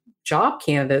the job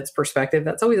candidate's perspective,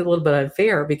 that's always a little bit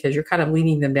unfair, because you're kind of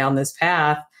leading them down this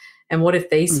path. And what if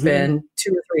they spend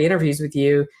 2 or 3 interviews with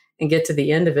you and get to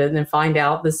the end of it and then find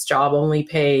out this job only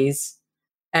pays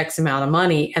X amount of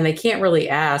money, and they can't really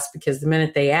ask, because the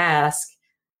minute they ask,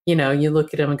 you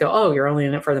look at them and go, oh, you're only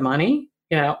in it for the money?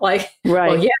 Right.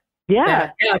 Well,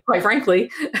 yeah, quite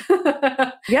frankly.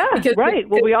 Yeah, right.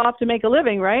 Well, we all have to make a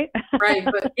living, right? Right.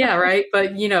 But right.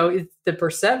 But, it's the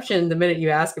perception the minute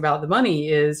you ask about the money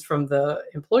is, from the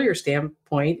employer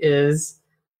standpoint, is,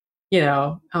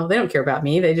 oh, they don't care about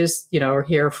me. They just, are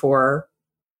here for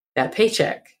that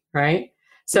paycheck. Right.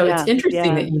 So it's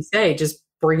interesting that you say, just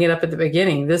bring it up at the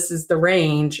beginning. This is the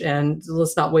range, and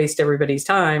let's not waste everybody's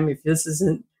time. If this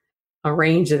isn't a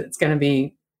range that's going to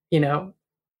be,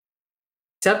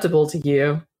 acceptable to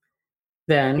you,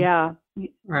 then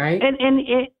right.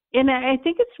 And I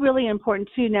think it's really important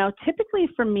too. Now, typically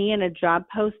for me in a job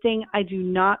posting, I do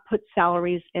not put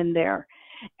salaries in there.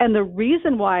 And the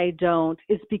reason why I don't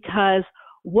is because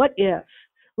what if?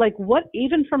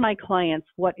 Even for my clients,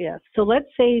 what if? So let's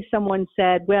say someone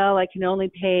said, well, I can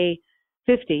only pay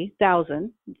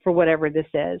 50,000 for whatever this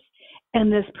is.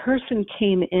 And this person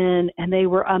came in and they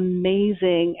were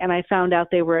amazing. And I found out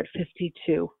they were at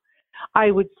 52.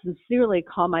 I would sincerely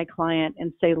call my client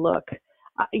and say, look,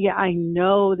 I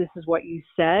know this is what you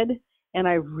said, and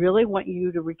I really want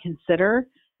you to reconsider,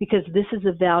 because this is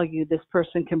a value this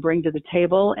person can bring to the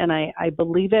table. And I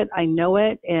believe it. I know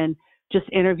it. And just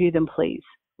interview them, please.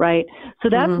 Right. So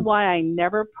that's why I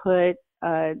never put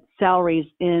salaries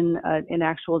in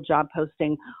actual job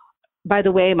posting. By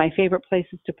the way, my favorite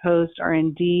places to post are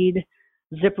Indeed,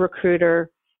 ZipRecruiter,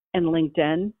 and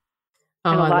LinkedIn.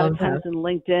 Oh, And a I lot love of times that. in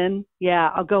LinkedIn,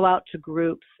 I'll go out to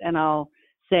groups and I'll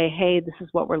say, hey, this is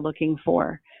what we're looking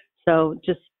for. So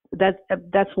just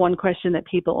that's one question that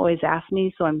people always ask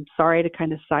me. So I'm sorry to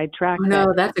kind of sidetrack, Oh, but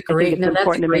no, that's a I think great, it's no, that's a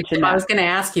important to great mention tip. I that. was going to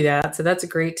ask you that. So that's a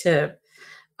great tip.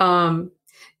 Um,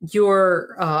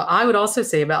 I would also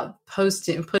say about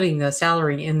putting the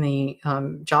salary in the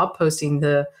job posting,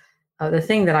 the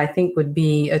thing that I think would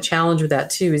be a challenge with that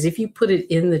too is if you put it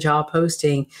in the job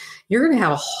posting, you're going to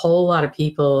have a whole lot of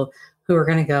people who are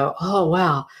going to go, oh,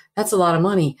 wow, that's a lot of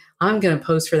money. I'm going to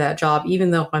post for that job,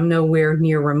 even though I'm nowhere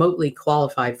near remotely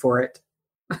qualified for it.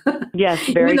 Yes,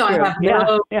 Even very though I true. have Yeah,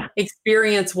 no yeah.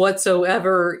 experience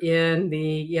whatsoever in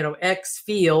the, X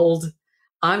field,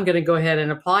 I'm going to go ahead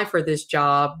and apply for this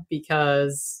job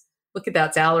because look at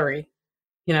that salary,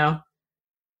 you know?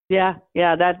 Yeah,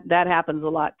 that happens a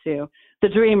lot too. The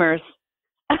dreamers.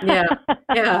 Yeah.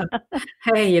 Yeah.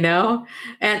 Hey, and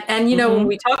when Mhm.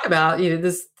 we talk about,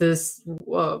 this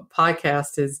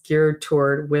podcast is geared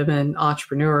toward women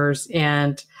entrepreneurs,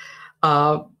 and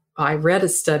I read a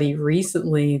study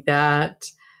recently that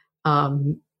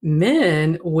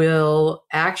men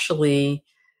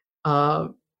uh,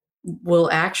 will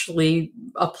actually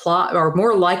apply, or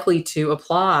more likely to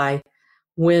apply,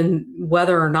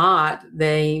 whether or not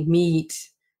they meet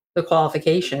the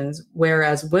qualifications,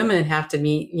 whereas women have to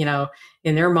meet,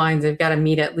 in their minds, they've got to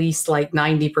meet at least like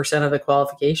 90% of the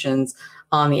qualifications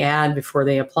on the ad before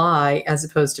they apply, as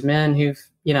opposed to men who've,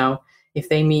 if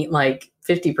they meet like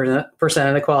 50%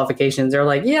 of the qualifications, they're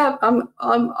like, yeah,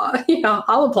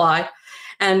 I'll apply.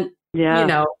 And,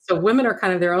 Yeah, so women are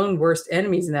kind of their own worst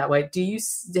enemies in that way. Do you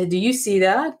see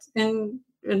that in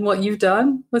what you've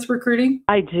done with recruiting?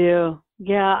 I do.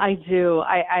 Yeah, I do.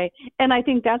 And I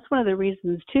think that's one of the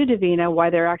reasons too, Davina, why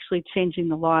they're actually changing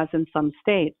the laws in some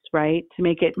states, right, to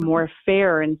make it more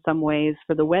fair in some ways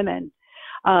for the women.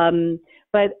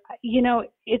 But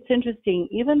it's interesting.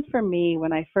 Even for me,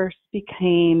 when I first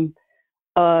became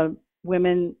a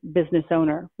women business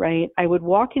owner, right? I would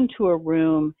walk into a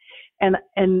room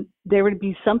and there would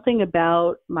be something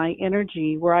about my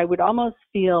energy where I would almost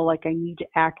feel like I need to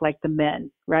act like the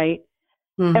men, right?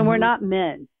 And we're Mm-hmm. not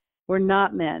men. We're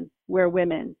not men. We're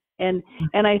women. And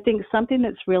I think something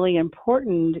that's really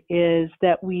important is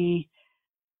that we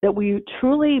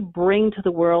truly bring to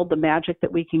the world the magic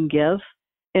that we can give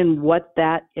and what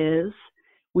that is.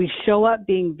 We show up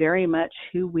being very much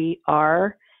who we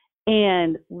are,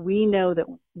 and we know that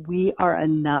we are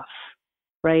enough,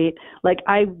 right? Like,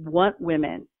 I want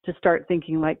women to start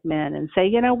thinking like men and say,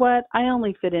 you know what, I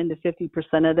only fit into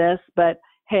 50% of this, but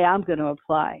hey, I'm going to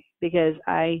apply because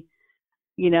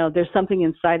there's something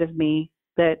inside of me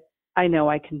that I know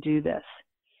I can do this.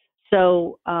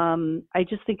 So I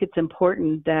just think it's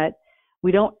important that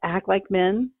we don't act like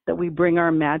men, that we bring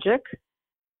our magic,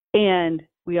 and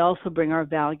we also bring our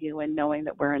value in knowing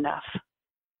that we're enough.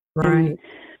 And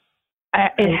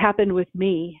Right. it happened with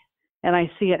me, and I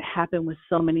see it happen with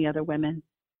so many other women.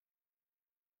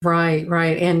 Right,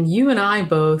 right. And you and I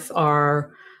both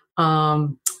are,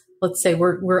 let's say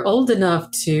we're old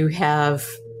enough to have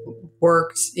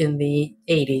worked in the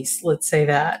 80s, let's say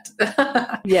that.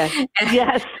 Yes,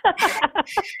 yes.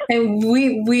 And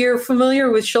we are familiar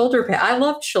with shoulder pads. I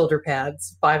loved shoulder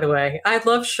pads, by the way. I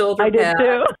love shoulder I did pads,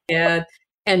 too.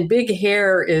 and big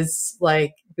hair is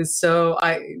like so.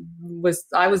 I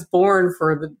was born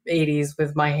for the 80s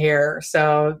with my hair,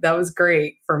 so that was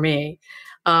great for me.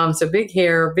 So big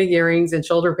hair, big earrings, and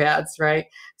shoulder pads, right?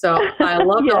 So I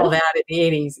loved all Yes. that in the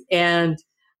 80s, and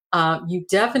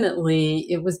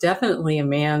it was definitely a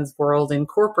man's world in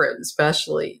corporate,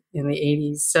 especially in the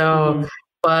 80s. So, Mm-hmm.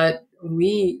 but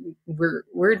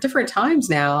we're at different times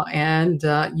now, and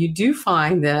you do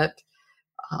find that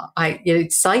it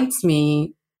excites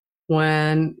me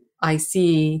when I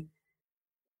see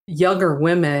younger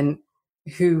women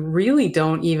who really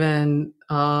don't even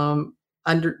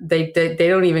they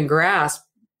don't even grasp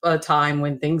a time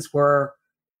when things were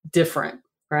different,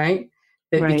 right?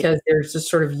 That Right. because they're just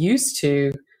sort of used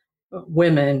to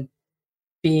women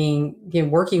being,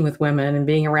 working with women and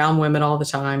being around women all the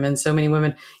time, and so many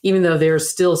women, even though there's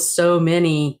still so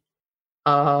many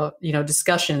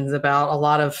discussions about a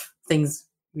lot of things,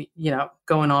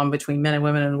 going on between men and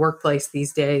women in the workplace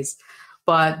these days.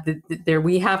 But there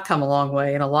we have come a long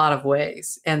way in a lot of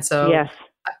ways. And so Yes.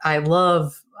 I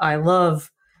love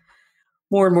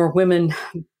more and more women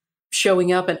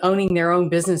showing up and owning their own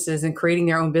businesses and creating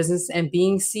their own business and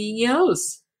being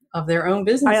CEOs of their own I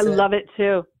businesses. love it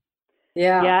too.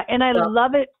 Yeah. Yeah. And I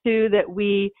love it too that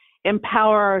we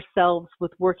empower ourselves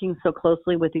with working so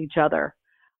closely with each other.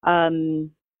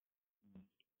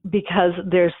 Because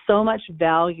there's so much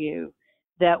value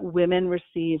that women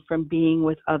receive from being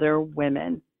with other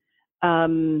women.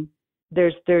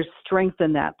 There's strength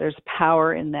in that. There's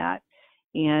power in that.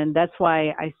 And that's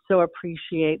why I so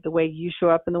appreciate the way you show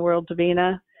up in the world,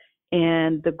 Davina,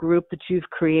 and the group that you've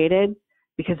created,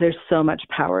 because there's so much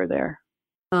power there.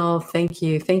 Oh, thank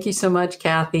you. Thank you so much,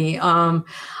 Kathy. I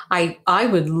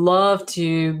would love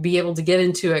to be able to get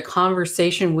into a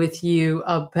conversation with you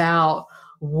about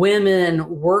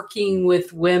women, working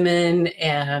with women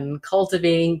and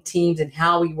cultivating teams and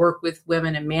how we work with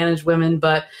women and manage women.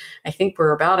 But I think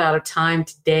we're about out of time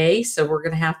today. So we're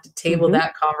going to have to table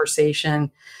that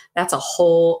conversation. That's a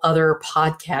whole other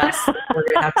podcast that we're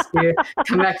going to have to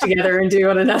come back together and do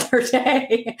on another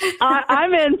day.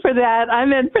 I'm in for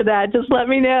that. Just let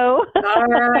me know. All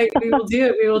right. We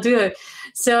will do it.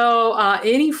 So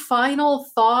any final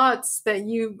thoughts that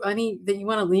you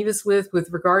want to leave us with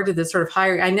regard to this sort of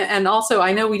hiring?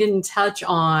 I know we didn't touch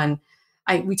on,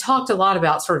 we talked a lot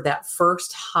about sort of that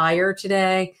first hire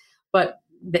today, but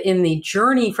in the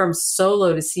journey from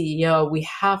solo to CEO, we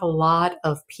have a lot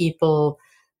of people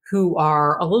who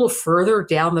are a little further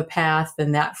down the path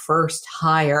than that first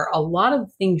hire. A lot of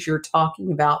the things you're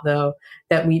talking about, though,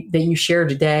 that you shared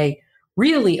today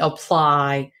really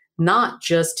apply not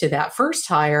just to that first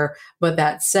hire, but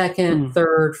that second,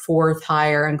 third, fourth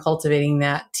hire, and cultivating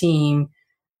that team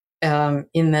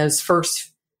in those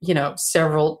first,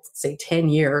 several, say 10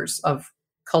 years of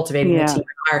cultivating the team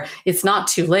hire. It's not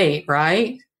too late,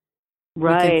 right?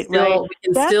 Right. We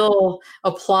can still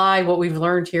apply what we've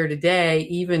learned here today,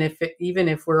 even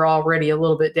if we're already a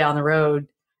little bit down the road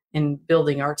in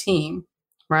building our team,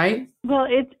 right? Well,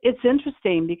 it's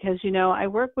interesting because, I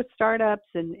work with startups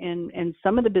and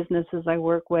some of the businesses I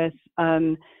work with,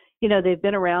 they've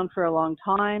been around for a long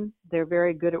time. They're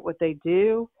very good at what they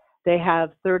do. They have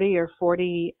 30 or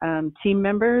 40 team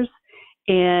members,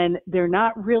 and they're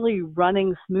not really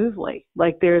running smoothly.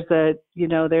 Like there's a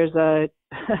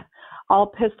all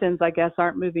pistons, I guess,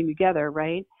 aren't moving together,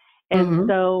 right? And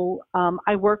so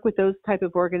I work with those type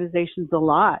of organizations a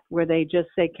lot where they just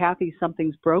say, Kathy,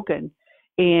 something's broken.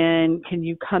 And can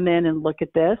you come in and look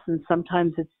at this? And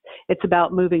sometimes it's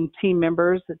about moving team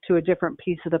members to a different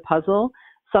piece of the puzzle.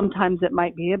 Sometimes it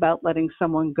might be about letting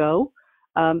someone go.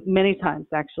 Many times,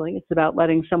 actually, it's about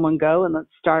letting someone go and let's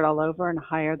start all over and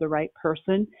hire the right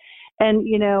person. And,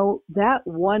 that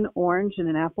one orange in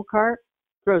an apple cart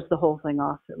throws the whole thing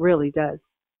off. It really does.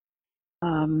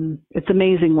 It's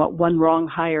amazing what one wrong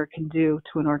hire can do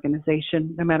to an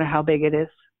organization, no matter how big it is.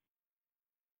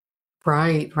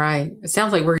 Right. It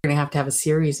sounds like we're going to have a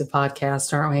series of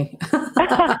podcasts, aren't we?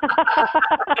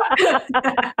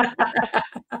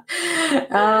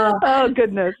 Oh,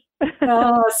 goodness.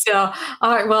 All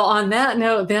right. Well, on that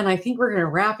note, then I think we're going to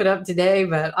wrap it up today.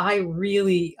 But I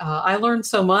really, I learned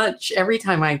so much every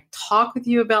time I talk with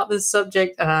you about this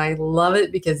subject, and I love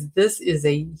it because this is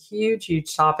a huge,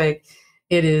 huge topic.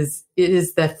 It is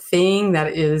the thing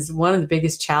that is one of the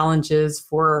biggest challenges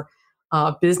for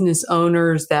business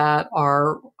owners that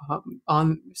are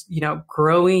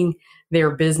growing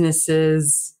their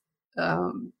businesses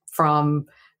from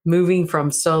moving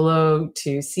from solo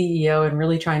to CEO and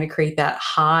really trying to create that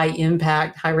high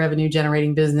impact, high revenue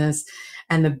generating business.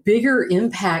 And the bigger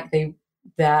impact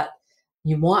that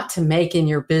you want to make in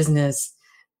your business,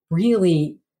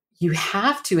 really, you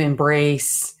have to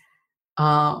embrace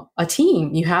a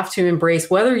team. You have to embrace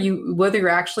whether you're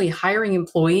actually hiring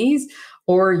employees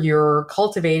or you're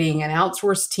cultivating an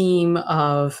outsourced team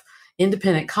of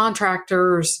independent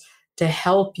contractors to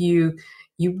help you.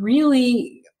 You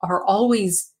really are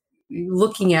always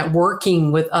looking at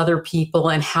working with other people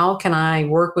and how can I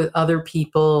work with other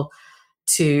people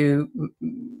to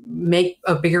make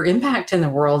a bigger impact in the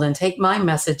world and take my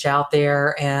message out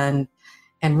there and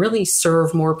really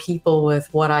serve more people with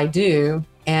what I do.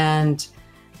 And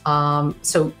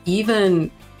so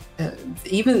even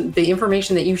the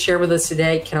information that you share with us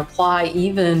today can apply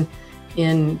even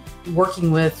in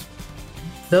working with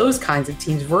those kinds of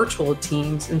teams, virtual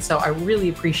teams. And so I really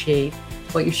appreciate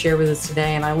what you share with us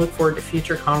today, and I look forward to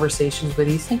future conversations with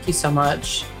you. Thank you so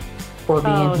much for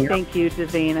being here. Thank you,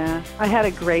 Davina. I had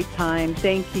a great time.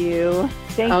 Thank you.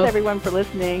 Thanks, everyone, for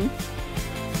listening.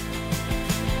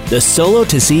 The Solo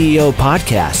to CEO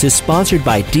podcast is sponsored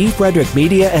by D. Frederick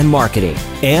Media and Marketing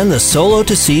and the Solo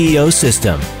to CEO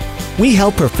system. We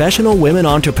help professional women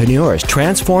entrepreneurs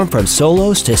transform from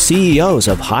solos to CEOs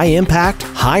of high-impact,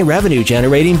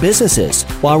 high-revenue-generating businesses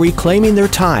while reclaiming their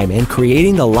time and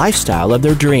creating the lifestyle of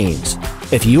their dreams.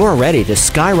 If you are ready to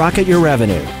skyrocket your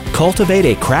revenue, cultivate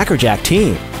a crackerjack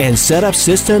team, and set up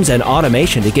systems and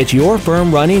automation to get your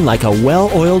firm running like a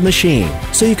well-oiled machine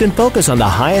so you can focus on the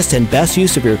highest and best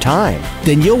use of your time,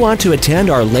 then you'll want to attend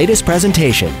our latest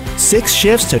presentation, 6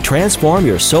 Shifts to Transform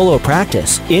Your Solo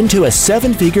Practice into a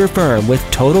 7-Figure Firm with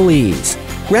Total Ease.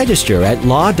 Register at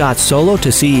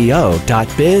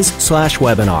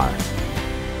law.solotoceo.biz/webinar.